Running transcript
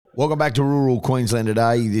Welcome back to rural Queensland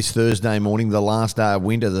today, this Thursday morning, the last day of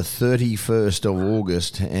winter, the 31st of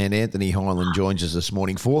August, and Anthony Hyland joins us this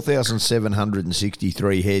morning.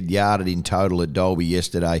 4,763 head yarded in total at Dalby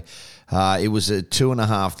yesterday. It was a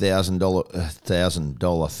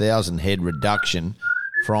 $2,500 head reduction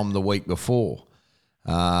from the week before.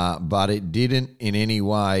 But it didn't in any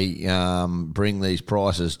way bring these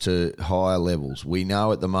prices to higher levels. We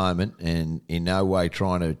know at the moment, and in no way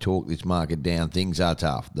trying to talk this market down, things are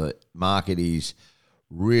tough. The market is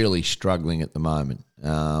really struggling at the moment.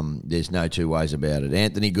 There's no two ways about it.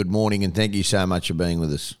 Anthony, good morning, and thank you so much for being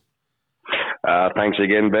with us. Thanks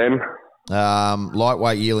again, Ben.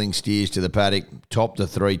 Lightweight yearling steers to the paddock, top to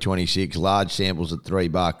 326, large samples at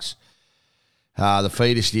 $3. The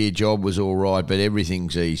feeder steer job was all right, but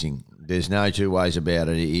everything's easing. There's no two ways about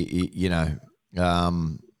it.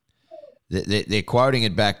 They're quoting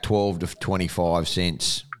it back 12 to 25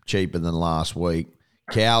 cents cheaper than last week.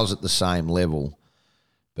 Cows at the same level,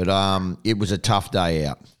 but it was a tough day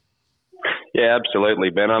out. Yeah, absolutely,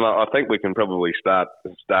 Ben. And I think we can probably start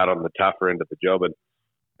on the tougher end of the job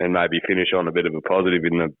and maybe finish on a bit of a positive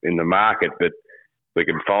in the market, but we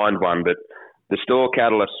can find one. But the store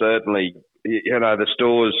cattle are certainly, the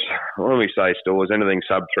stores, when we say stores, anything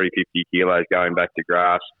sub 350 kilos going back to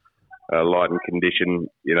grass, light and condition,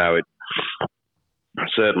 it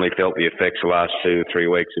certainly felt the effects the last 2 or 3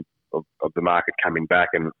 weeks of the market coming back.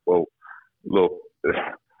 And, well, look,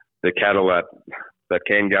 the cattle that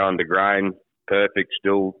can go under grain, perfect,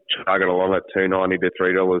 still chugging along at $2.90 to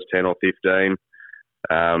 $3.10 or $15.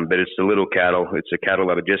 But it's the little cattle. It's the cattle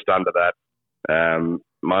that are just under that.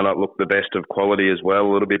 Might not look the best of quality as well,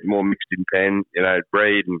 a little bit more mixed in pen,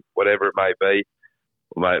 breed and whatever it may be.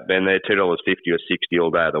 Well, mate, Ben, they're $2.50 or $60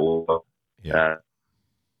 all day of the world. Yeah.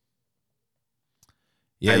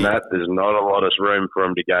 And that there's not a lot of room for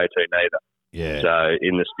them to go to neither. Yeah. So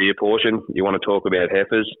in the steer portion, you want to talk about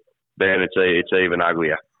heifers, then it's even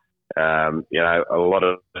uglier. A lot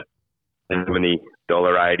of $70,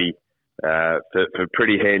 $80 for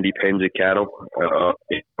pretty handy pens of cattle.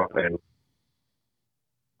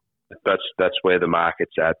 And that's where the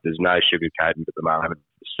market's at. There's no sugarcoating at the moment.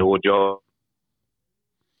 The store job,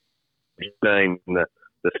 being the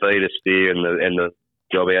feeder steer and the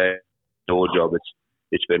job out store job,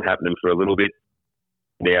 it's been happening for a little bit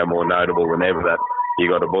now, more notable than ever. That you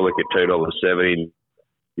got a bullock at $2.70,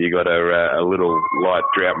 you got a little light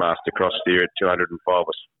Droughtmaster cross steer at $205 or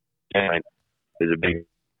something. There's a big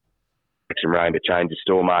some rain to change the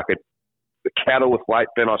store market. The cattle with weight,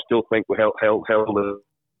 Ben, I still think we're held.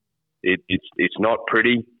 It's not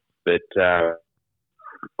pretty, but I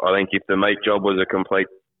think if the meat job was a complete,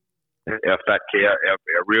 our fat cow, our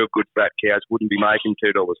real good fat cows wouldn't be making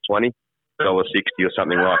 $2.20, $1.60 or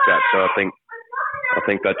something like that. So I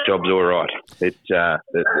think that job's all right.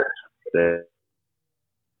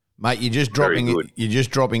 Mate, you're just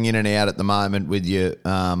dropping in and out at the moment with your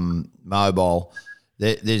mobile.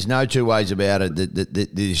 There's no two ways about it that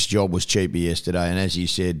this job was cheaper yesterday. And as you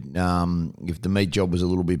said, if the meat job was a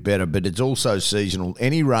little bit better, but it's also seasonal.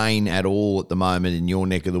 Any rain at all at the moment in your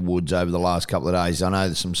neck of the woods over the last couple of days? I know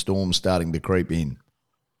there's some storms starting to creep in.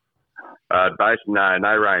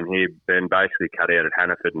 No rain here. Ben, basically cut out at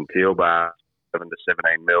Hannaford and Tealbar, 7 to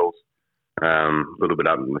 17 mils. A little bit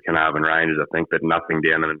up in the Carnarvon Ranges, I think, but nothing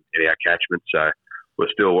down in our catchment. So we're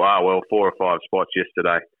still, 4 or 5 spots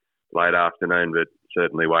yesterday, late afternoon, but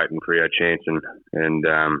certainly waiting for our chance, and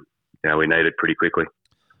we need it pretty quickly.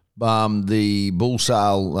 The bull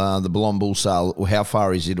sale, the Belong bull sale, how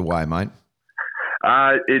far is it away, mate?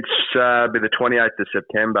 It's be the 28th of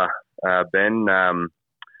September, Ben.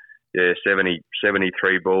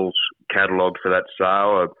 73 bulls catalogued for that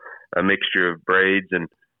sale, a mixture of breeds and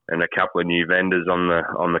a couple of new vendors on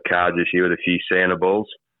the cards this year with a few Santa bulls.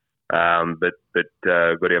 But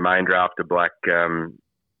got our main draft of black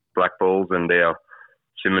bulls and our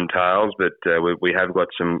Simon tails, but we have got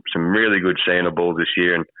some really good Santa bulls this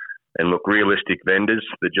year, and look, realistic vendors.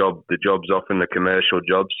 The job's often the commercial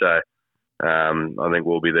job, so I think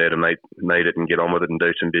we'll be there to meet it and get on with it and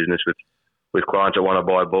do some business with clients that want to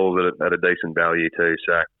buy bulls at a decent value too.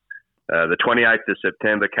 So the 28th of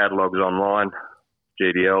September, catalogues online,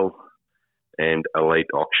 GDL and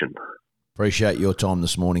Elite Auction. Appreciate your time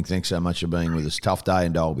this morning. Thanks so much for being with us. Tough day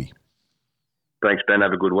in Dalby. Thanks, Ben.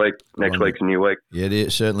 Have a good week. Next week's a new week. Yeah,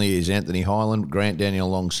 it certainly is. Anthony Hyland, Grant Daniel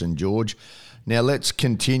along St George. Now let's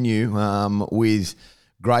continue with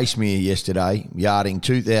Gracemere yesterday, yarding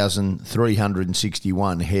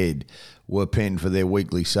 2,361 head were penned for their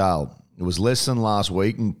weekly sale. It was less than last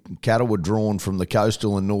week, and cattle were drawn from the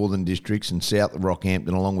coastal and northern districts and south of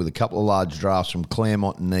Rockhampton, along with a couple of large drafts from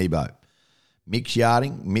Claremont and Nebo. Mixed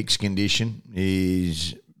yarding, mixed condition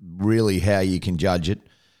is really how you can judge it.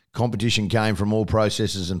 Competition came from all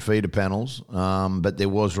processors and feeder panels, but there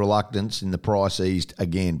was reluctance in the price eased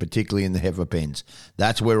again, particularly in the heifer pens.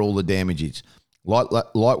 That's where all the damage is.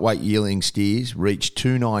 Lightweight yearling steers reached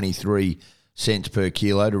 293 cents per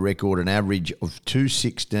kilo to record an average of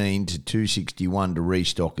 216 to 261 to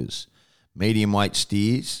restockers. Medium weight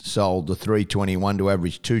steers sold to 321 to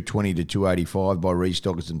average 220 to 285 by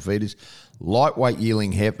restockers and feeders. Lightweight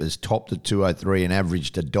yearling heifers topped at 203 and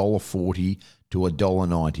averaged $1.40 to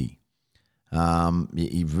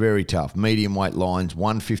 $1.90. Very tough. Medium weight lines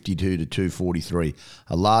 152 to 243.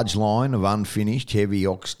 A large line of unfinished heavy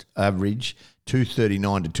oxed average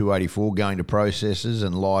 239 to 284 going to processors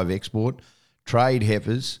and live export. Trade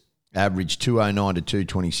heifers averaged 209 to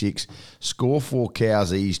 226. Score 4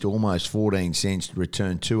 cows eased almost 14 cents to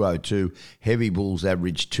return 202. Heavy bulls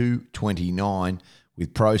averaged 229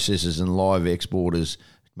 with processors and live exporters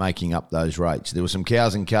making up those rates. There were some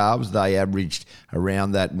cows and calves. They averaged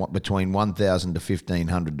around that between $1,000 to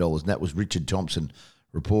 $1,500. And that was Richard Thompson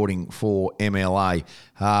reporting for MLA.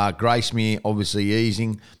 Gracemere obviously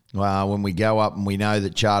easing. When we go up and we know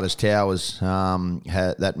that Charters Towers,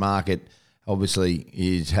 that market obviously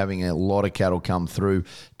is having a lot of cattle come through.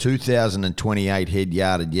 2,028 head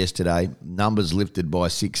yarded yesterday. Numbers lifted by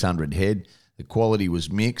 600 head. The quality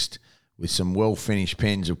was mixed, with some well-finished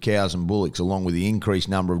pens of cows and bullocks, along with the increased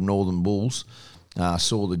number of northern bulls,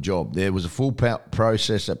 saw the job. There was a full panel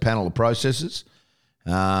of processors,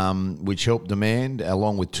 which helped demand,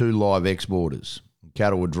 along with 2 live exporters.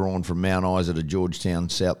 Cattle were drawn from Mount Isa to Georgetown,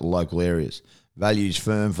 south the local areas. Values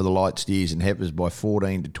firm for the light steers and heifers by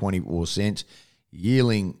 14 to 24 cents.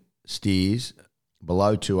 Yearling steers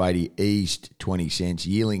below 280 eased 20 cents.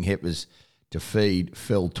 Yearling heifers to feed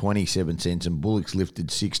fell 27 cents and bullocks lifted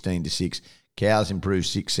 16 to 6. Cows improved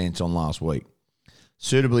 6 cents on last week.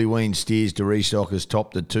 Suitably weaned steers to restockers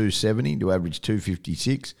topped at 270 to average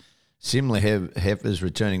 256. Similar heifers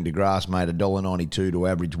returning to grass made $1.92 to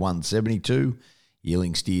average 172.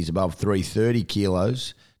 Yearling steers above 330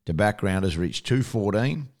 kilos to backgrounders reached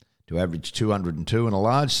 214 to average 202, and a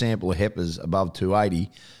large sample of heifers above 280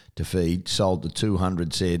 to feed sold to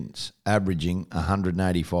 200 cents, averaging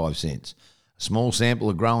 185 cents. A small sample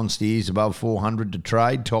of grown steers above 400 to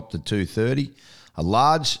trade topped at 230. A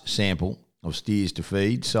large sample of steers to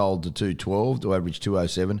feed sold to 212 to average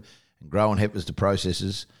 207, and grown heifers to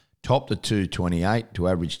processors topped at 228 to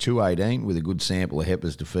average 218, with a good sample of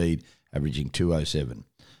heifers to feed averaging 207.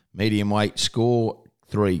 Medium weight score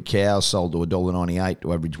 3 cows sold to $1.98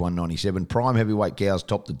 to average $1.97. Prime heavyweight cows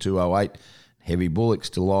topped at 208. Heavy bullocks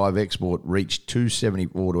to live export reached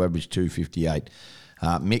 274 to average 258.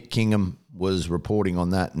 Mick Kingham was reporting on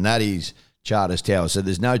that, and that is Charters Towers. So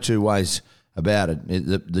there's no two ways about it.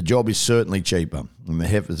 The job is certainly cheaper, and the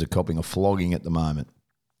heifers are copping a flogging at the moment.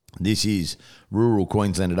 This is Rural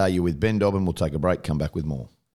Queensland Today. You're with Ben Dobbin. We'll take a break, come back with more.